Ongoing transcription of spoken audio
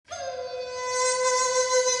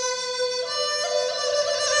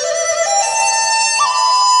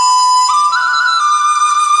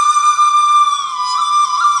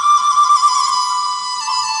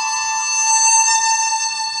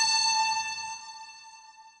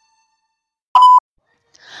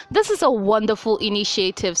This is a wonderful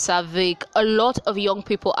initiative, Savik. A lot of young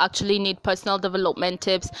people actually need personal development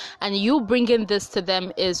tips, and you bringing this to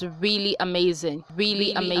them is really amazing.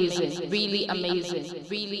 Really amazing. Really amazing.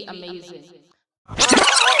 Really amazing.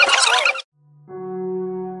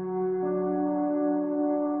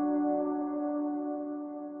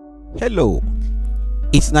 Hello,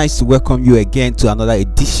 it's nice to welcome you again to another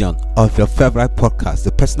edition of your favorite podcast,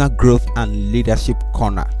 the Personal Growth and Leadership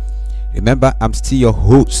Corner. Remember, I'm still your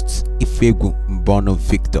host, Ifegu Mbono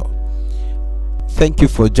Victor. Thank you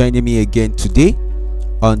for joining me again today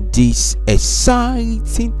on this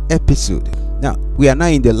exciting episode. Now, we are now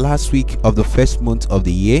in the last week of the first month of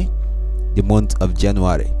the year, the month of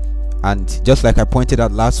January. And just like I pointed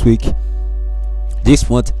out last week, this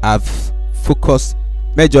month I've focused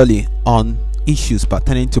majorly on issues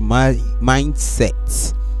pertaining to my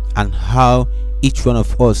mindset and how each one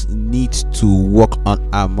of us needs to work on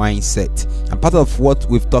our mindset. And part of what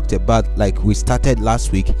we've talked about, like we started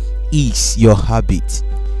last week, is your habit.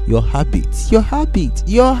 Your habit.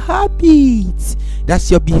 That's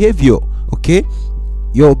your behavior. Okay,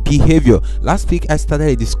 your behavior. Last week I started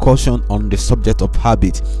a discussion on the subject of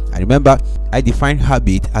habit. I remember I defined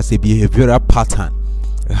habit as a behavioral pattern.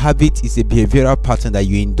 A habit is a behavioral pattern that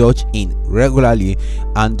you indulge in regularly,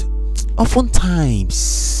 and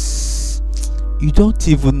oftentimes you don't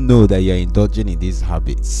even know that you're indulging in these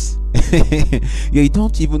habits. You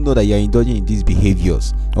don't even know that you're indulging in these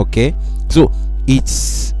behaviors. Okay, so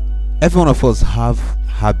it's every one of us have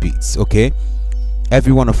habits. Okay,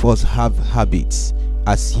 every one of us have habits.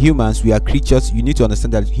 As humans, we are creatures. You need to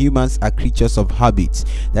understand that humans are creatures of habits.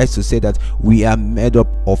 That is to say that we are made up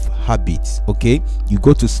of habits. Okay, you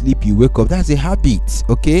go to sleep, you wake up, that's a habit.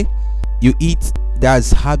 Okay, you eat,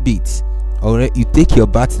 that's habit. Alright, you take your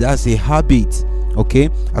bath, that's a habit. Okay,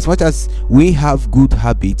 as much as we have good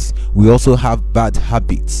habits, we also have bad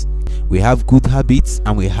habits. We have good habits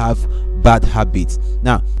and we have bad habits.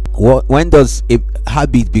 Now, when does a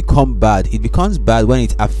habit become bad? It becomes bad when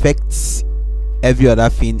it affects every other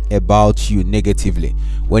thing about you negatively.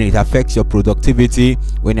 When it affects your productivity,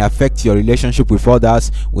 when it affects your relationship with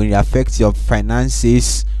others, when it affects your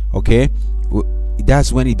finances. Okay,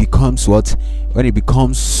 that's when it becomes what? When it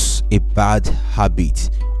becomes a bad habit.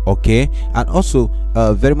 Okay, and also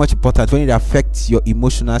very much important, when it affects your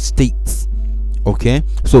emotional state. Okay,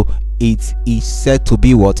 so it is said to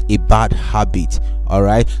be what? A bad habit. All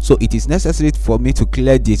right, so it is necessary for me to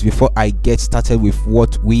clear this before I get started with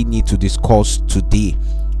what we need to discuss today.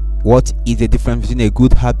 What is the difference between a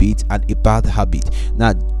good habit and a bad habit?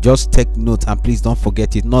 Now, just take note and please don't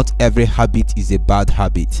forget it. Not every habit is a bad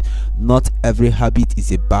habit. Not every habit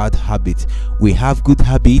is a bad habit. We have good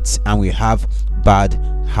habits and we have bad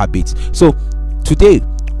habits. So today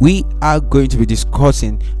we are going to be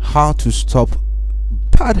discussing how to stop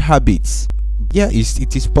bad habits. Yeah,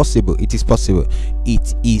 it is possible. It is possible.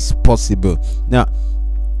 Now,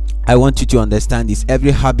 I want you to understand this.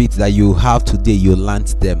 Every habit that you have today, you learned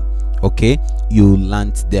them. Okay, you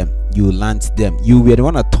learned them. You were the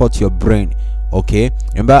one that taught your brain. Okay,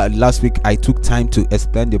 remember last week I took time to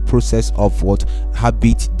explain the process of what?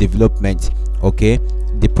 Habit development. Okay,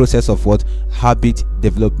 the process of what? Habit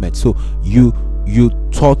development. So you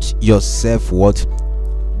taught yourself what?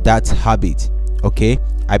 That habit. Okay,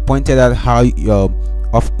 I pointed out how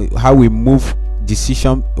we move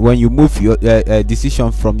decision. When you move your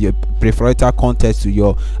decision from your prefrontal cortex to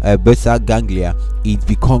your basal ganglia, it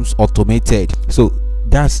becomes automated. So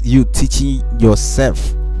that's you teaching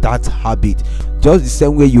yourself that habit. Just the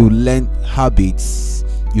same way you learn habits,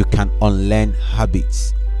 you can unlearn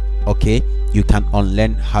habits. Okay, you can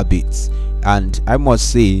unlearn habits, and I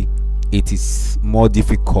must say it is more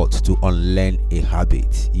difficult to unlearn a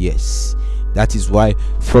habit. Yes, that is why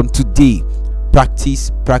from today,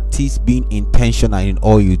 practice being intentional in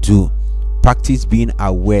all you do. Practice being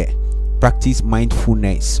aware. Practice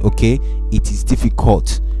mindfulness. Okay, it is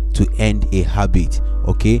difficult to end a habit.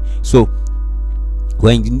 Okay, so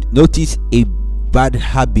when you notice a bad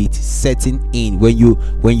habit setting in, when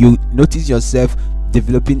you notice yourself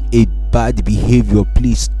developing a bad behavior,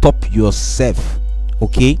 please stop yourself.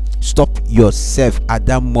 Okay, stop yourself at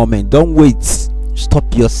that moment. Don't wait.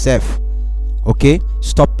 Stop yourself. Okay,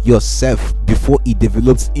 stop yourself before it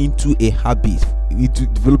develops into a habit. It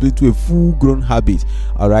develops into a full-grown habit.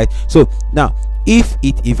 All right, so now if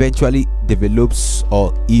it eventually develops,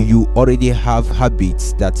 or if you already have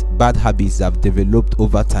habits, that bad habits that have developed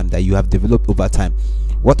over time,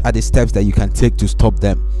 what are the steps that you can take to stop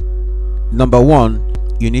them? Number one,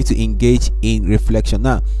 you need to engage in reflection.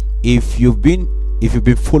 Now, if you've been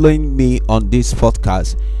following me on this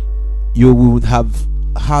podcast, you would have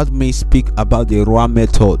heard me speak about the ROA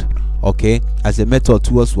method, okay, as a method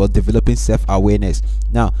towards what developing self-awareness.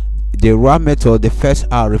 Now, the ROA method, the first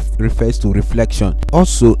R refers to reflection.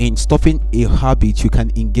 Also, in stopping a habit, you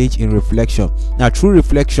can engage in reflection. Now, through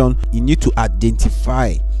reflection, you need to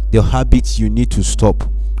identify the habits you need to stop.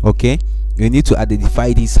 Okay, you need to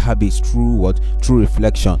identify these habits through what? Through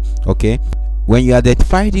reflection. Okay, when you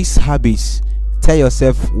identify these habits, tell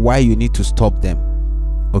yourself why you need to stop them.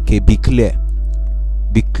 Okay, be clear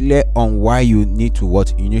on why you need to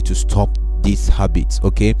what? You need to stop these habits.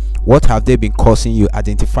 Okay, what have they been causing you?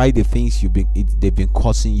 Identify the things they've been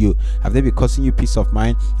causing you. Have they been causing you peace of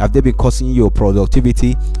mind? Have they been causing you your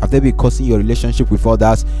productivity? Have they been causing your relationship with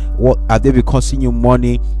others? What have they been causing you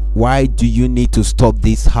money? Why do you need to stop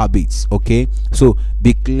these habits? Okay, so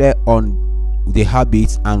be clear on the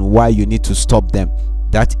habits and why you need to stop them.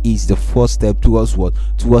 That is the first step towards what?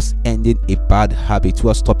 Towards ending a bad habit,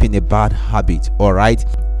 towards stopping a bad habit. All right,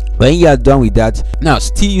 when you are done with that, now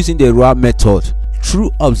still using the ROA method,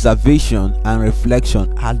 through observation and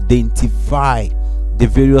reflection, identify the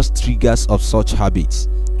various triggers of such habits.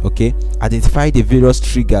 Okay, identify the various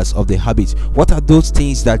triggers of the habits. What are those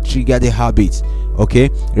things that trigger the habits? Okay,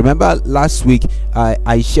 remember last week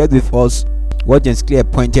I shared with us what James Clear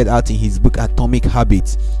pointed out in his book Atomic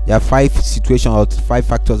Habits. There are 5 situations or 5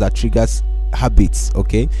 factors that triggers habits.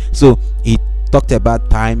 Okay, so he talked about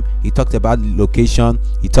time, he talked about location,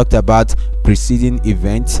 he talked about preceding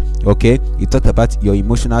events. Okay, he talked about your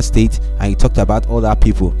emotional state, and he talked about other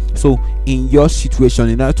people. So in your situation,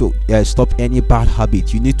 in order to stop any bad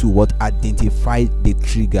habit, you need to what? Identify the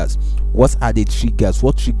triggers. What are the triggers?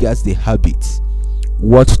 What triggers the habits?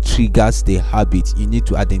 What triggers the habit? You need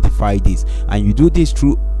to identify this, and you do this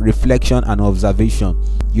through reflection and observation.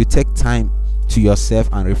 You take time to yourself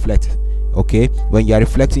and reflect. Okay, when you are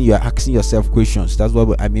reflecting, you are asking yourself questions. That's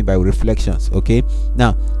what I mean by reflections. Okay,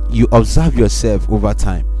 now you observe yourself over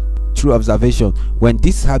time through observation. When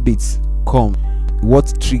these habits come,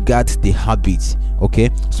 what triggered the habit? Okay,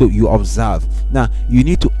 so you observe. Now you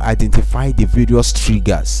need to identify the various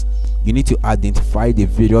triggers. You need to identify the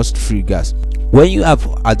various triggers. When you have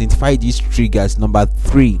identified these triggers, number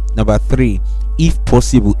three, if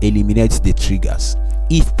possible, eliminate the triggers.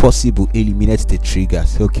 If possible, eliminate the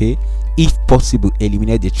triggers. Okay, if possible,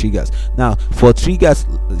 eliminate the triggers. Now, for triggers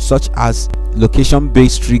such as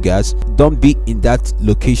location-based triggers, don't be in that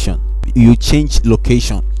location. You change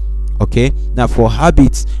location. Okay, now for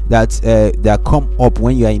habits that come up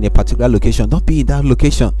when you are in a particular location, don't be in that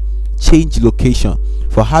location. Change location.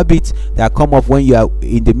 For habits that come up when you are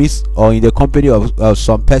in the midst or in the company of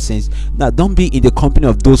some persons, now don't be in the company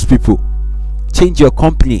of those people. Change your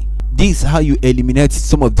company. This is how you eliminate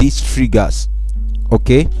some of these triggers.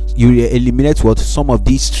 Okay, you eliminate what? Some of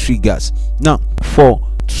these triggers. Now for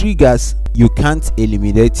triggers you can't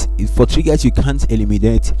eliminate,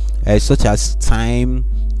 such as time,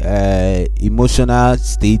 emotional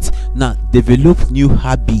state. Now develop new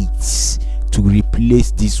habits to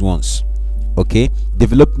replace these ones. Okay,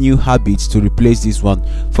 develop new habits to replace this one.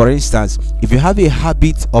 For instance, if you have a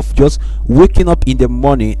habit of just waking up in the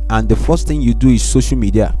morning and the first thing you do is social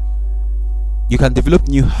media, you can develop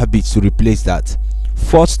new habits to replace that.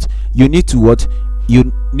 First, you need to what?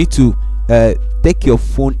 You need to take your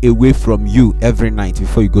phone away from you every night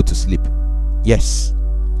before you go to sleep. Yes,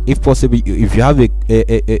 if possible, if you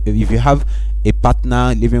have a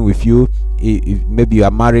partner living with you, if maybe you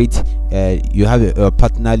are married, you have a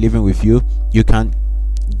partner living with you, you can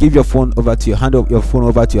give your phone over to hand your phone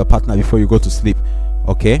over to your partner before you go to sleep.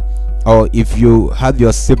 Okay, or if you have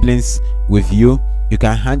your siblings with you, you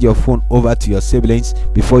can hand your phone over to your siblings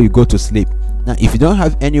before you go to sleep. Now if you don't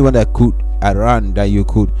have anyone that could around that you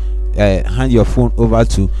could hand your phone over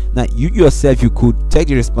to, now you yourself, you could take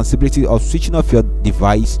the responsibility of switching off your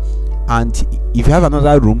device, and if you have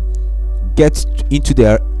another room, get into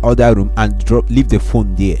the other room and leave the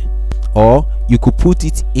phone there. Or you could put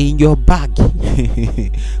it in your bag.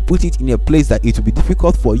 Put it in a place that it will be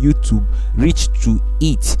difficult for you to reach to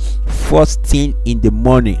it first thing in the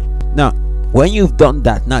morning. Now when you've done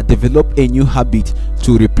that, now develop a new habit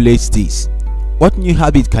to replace this. What new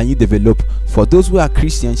habit can you develop? For those who are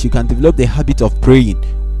Christians, you can develop the habit of praying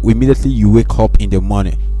immediately you wake up in the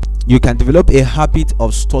morning. You can develop a habit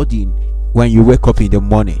of studying when you wake up in the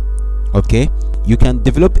morning. Okay, you can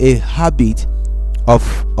develop a habit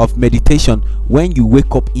of meditation when you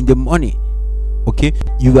wake up in the morning. Okay,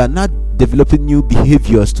 you are not developing new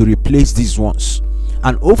behaviors to replace these ones,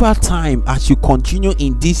 and over time, as you continue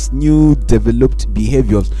in these new developed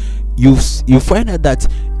behaviors, you find out that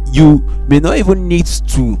you may not even need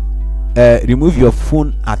to remove your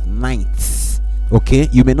phone at night. Okay,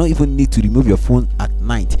 you may not even need to remove your phone at night.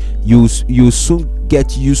 night, you soon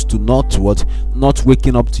get used to not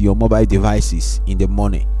waking up to your mobile devices in the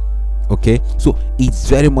morning. Okay, so it's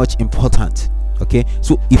very much important. Okay,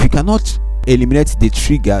 so if you cannot eliminate the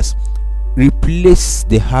triggers, replace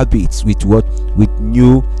the habits with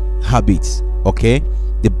new habits. Okay,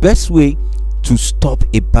 the best way to stop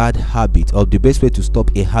a bad habit, or the best way to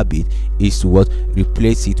stop a habit, is to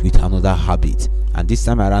replace it with another habit. And this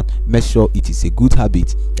time around, make sure it is a good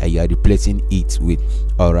habit that you are replacing it with.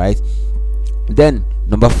 All right, then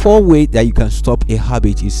number 4 way that you can stop a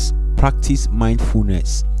habit is practice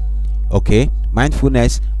mindfulness. Okay,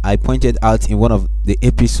 mindfulness, I pointed out in one of the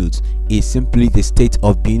episodes, is simply the state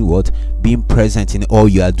of being present in all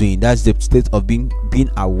you are doing. That's the state of being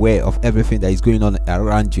aware of everything that is going on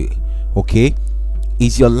around you. Okay,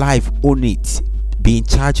 is your life, own it, be in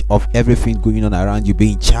charge of everything going on around you.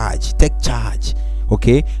 Be in charge, take charge.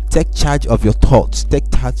 Okay, take charge of your thoughts, take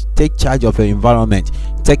charge of your environment,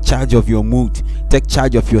 take charge of your mood, take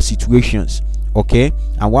charge of your situations. Okay,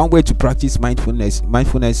 and one way to practice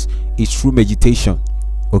mindfulness is through meditation.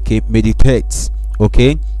 Okay, meditate.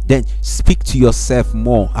 Okay, then speak to yourself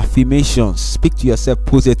more, affirmations, speak to yourself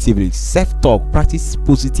positively, self-talk, practice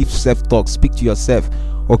positive self-talk, speak to yourself.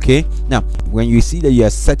 Okay, now when you see that you are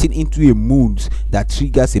setting into a mood that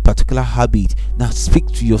triggers a particular habit, now speak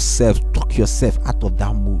to yourself, talk yourself out of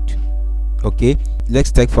that mood. Okay,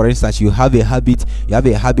 let's take for instance, you have a habit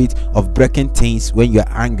of breaking things when you are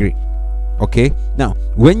angry. Okay, now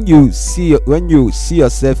when you see the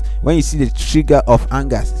trigger of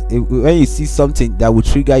anger, when you see something that will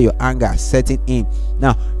trigger your anger setting in,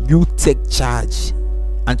 now you take charge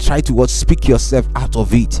and try to speak yourself out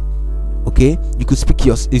of it. Okay, you could speak to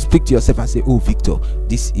yourself and say, oh Victor,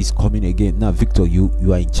 this is coming again. Now Victor, you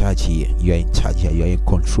are in charge here, you are in charge here, you are in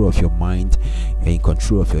control of your mind, you are in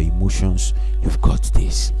control of your emotions, you've got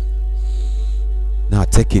this. Now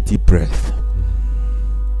take a deep breath.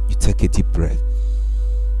 You take a deep breath.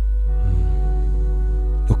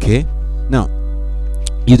 Okay, now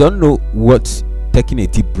you don't know what taking a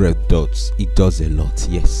deep breath does. It does a lot.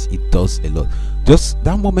 Yes, it does a lot. Just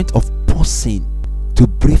that moment of pausing to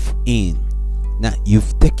breathe in. Now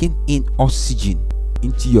you've taken in oxygen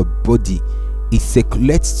into your body. It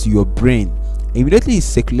circulates to your brain. Immediately it's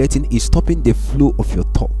circulating, it's stopping the flow of your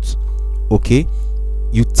thoughts. Okay,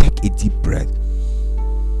 you take a deep breath.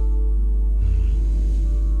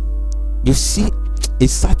 You see a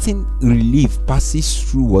certain relief passes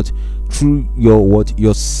through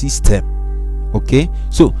your system. Okay,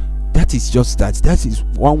 so that is just that is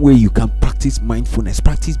one way you can practice mindfulness.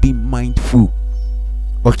 Practice being mindful.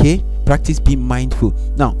 Okay, practice being mindful.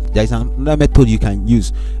 Now there is another method you can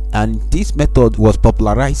use, and this method was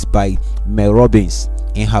popularized by Mel Robbins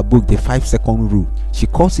in her book The 5-Second Rule. She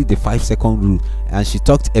calls it the 5-second rule, and she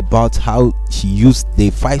talked about how she used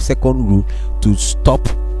the 5-second rule to stop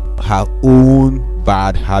her own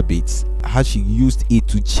bad habits, how she used it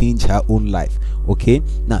to change her own life. Okay,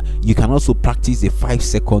 now you can also practice the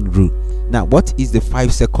 5-second rule. Now what is the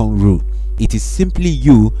 5-second rule? It is simply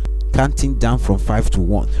you counting down from 5 to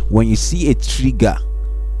 1. When you see a trigger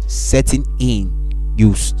setting in,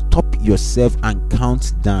 you stop yourself and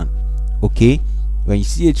count down. Okay, when you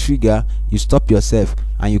see a trigger, you stop yourself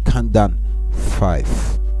and you count down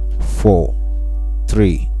 5, 4,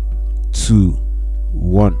 3, 2,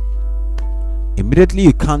 1. Immediately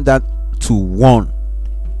you count down to 1,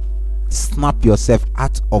 snap yourself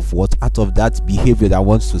out of that behavior that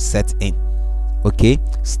wants to set in. Okay,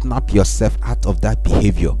 snap yourself out of that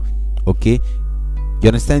behavior. Okay, you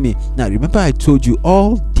understand me? Now remember, I told you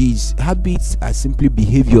all these habits are simply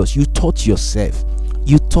behaviors you taught yourself.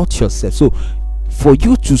 So for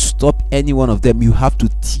you to stop any one of them, you have to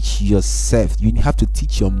teach yourself, you have to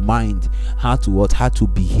teach your mind how to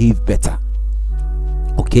behave better.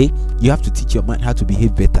 Okay, you have to teach your mind how to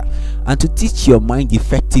behave better, and to teach your mind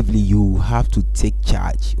effectively, you have to take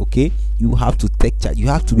charge. Okay, you have to take charge, you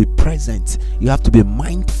have to be present, you have to be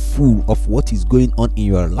mindful of what is going on in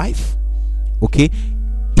your life. Okay,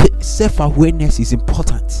 self-awareness is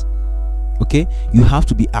important. Okay, you have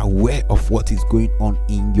to be aware of what is going on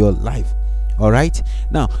in your life. All right,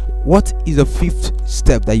 now what is the 5th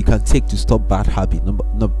step that you can take to stop bad habit?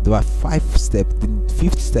 Number 5 step, the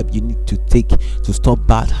 5th step you need to take to stop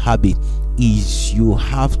bad habit is you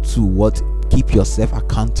have to keep yourself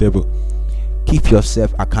accountable. Keep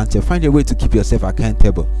yourself accountable. Find a way to keep yourself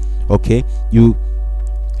accountable. Okay, you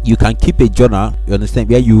can keep a journal, you understand,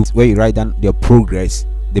 where you write down the progress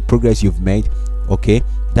you've made. Okay,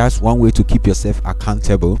 that's one way to keep yourself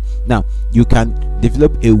accountable. Now you can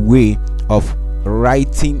develop a way of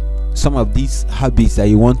writing some of these habits that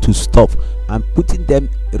you want to stop and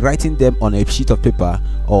writing them on a sheet of paper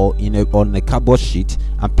or on a cardboard sheet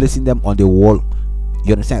and placing them on the wall.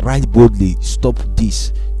 You understand? Write boldly, stop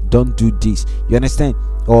this, don't do this. You understand?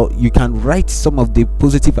 Or you can write some of the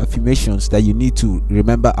positive affirmations that you need to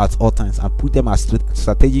remember at all times and put them as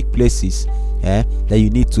strategic places that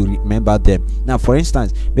you need to remember them. Now, for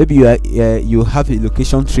instance, maybe you have a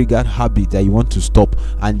location triggered habit that you want to stop,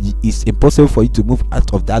 and it's impossible for you to move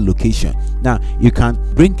out of that location. Now, you can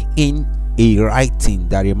bring in a writing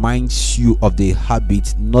that reminds you of the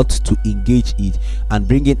habit not to engage it, and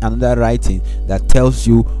bring in another writing that tells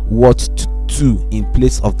you what to do in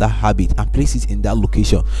place of that habit and place it in that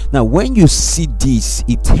location. Now, when you see this,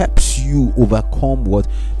 it helps you overcome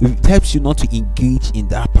it helps you not to engage in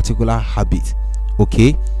that particular habit.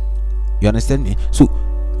 Okay, you understand me? So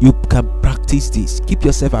you can practice this, keep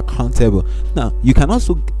yourself accountable. Now, you can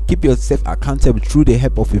also keep yourself accountable through the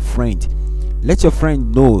help of a friend. Let your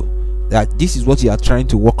friend know that this is what you are trying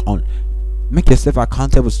to work on. Make yourself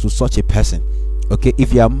accountable to such a person. Okay,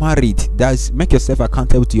 if you are married, make yourself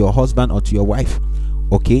accountable to your husband or to your wife.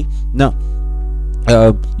 Okay, now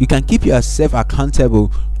you can keep yourself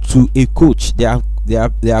accountable to a coach. There are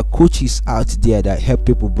coaches out there that help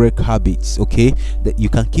people break habits. Okay, that you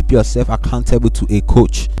can keep yourself accountable to a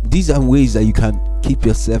coach. These are ways that you can keep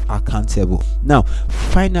yourself accountable. Now,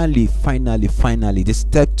 finally, the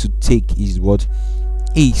step to take is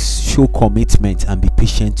show commitment and be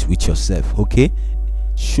patient with yourself. Okay,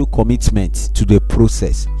 show commitment to the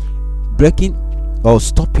process. Breaking or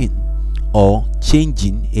stopping or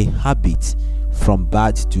changing a habit from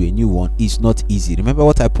bad to a new one is not easy. Remember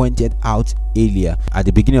what I pointed out earlier at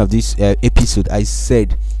the beginning of this episode. I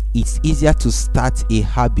said it's easier to start a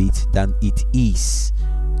habit than it is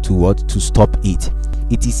to stop it.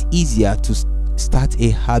 It is easier to start a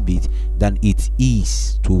habit than it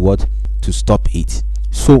is to stop it.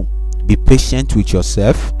 So be patient with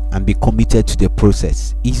yourself and be committed to the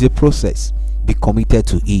process. It's a process. Be committed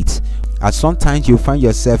to it. And sometimes you find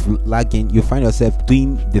yourself lagging. You find yourself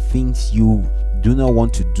doing the things you do not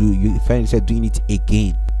want to do. You find yourself doing it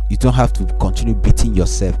again. You don't have to continue beating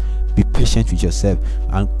yourself. Be patient with yourself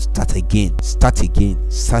and start again.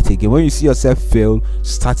 When you see yourself fail,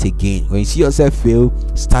 start again. When you see yourself fail,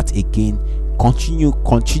 start again. Continue,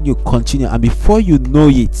 and before you know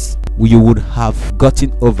it, you would have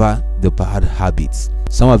gotten over the bad habits.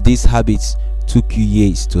 Some of these habits took you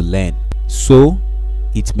years to learn, so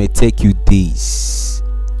it may take you days,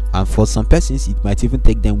 and for some persons it might even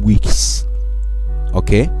take them weeks.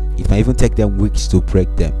 Okay, it might even take them weeks to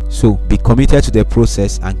break them. So be committed to the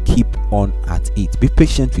process and keep on at it. Be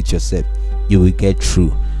patient with yourself. You will get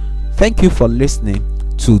through. Thank you for listening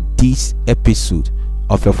to this episode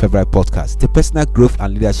of your favorite podcast, the Personal Growth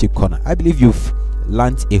and Leadership Corner. I believe you've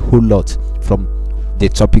learned a whole lot from the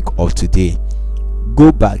topic of today.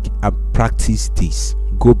 Go back and practice this.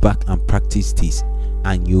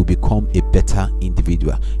 And you'll become a better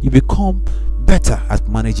individual. You become better at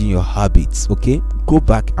managing your habits. Okay, go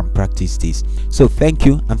back and practice this. So thank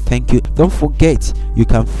you. Don't forget, you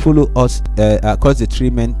can follow us across the three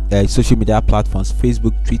main social media platforms: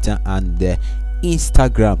 Facebook, Twitter, and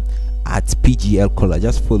Instagram at PGL Corner.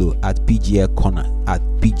 Just follow at PGL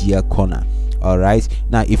Corner. All right,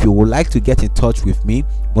 now if you would like to get in touch with me,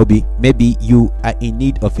 maybe you are in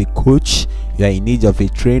need of a coach, you are in need of a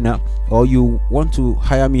trainer, or you want to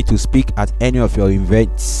hire me to speak at any of your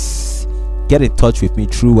events, get in touch with me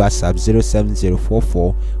through WhatsApp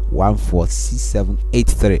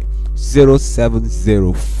 07044146783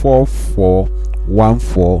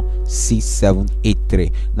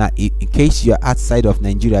 07044146783. Now in case you're outside of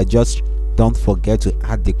Nigeria, just don't forget to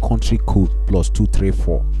add the country code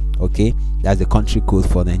 +234. Okay, that's the country code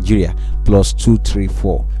for Nigeria,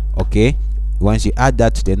 +234. Okay, once you add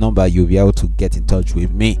that to the number, you'll be able to get in touch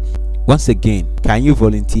with me. Once again, can you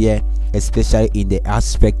volunteer, especially in the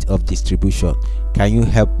aspect of distribution? Can you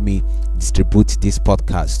help me distribute this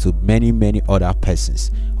podcast to many other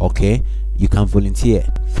persons? Okay, you can volunteer.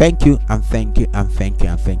 Thank you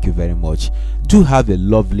very much. Do have a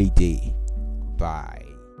lovely day. Bye.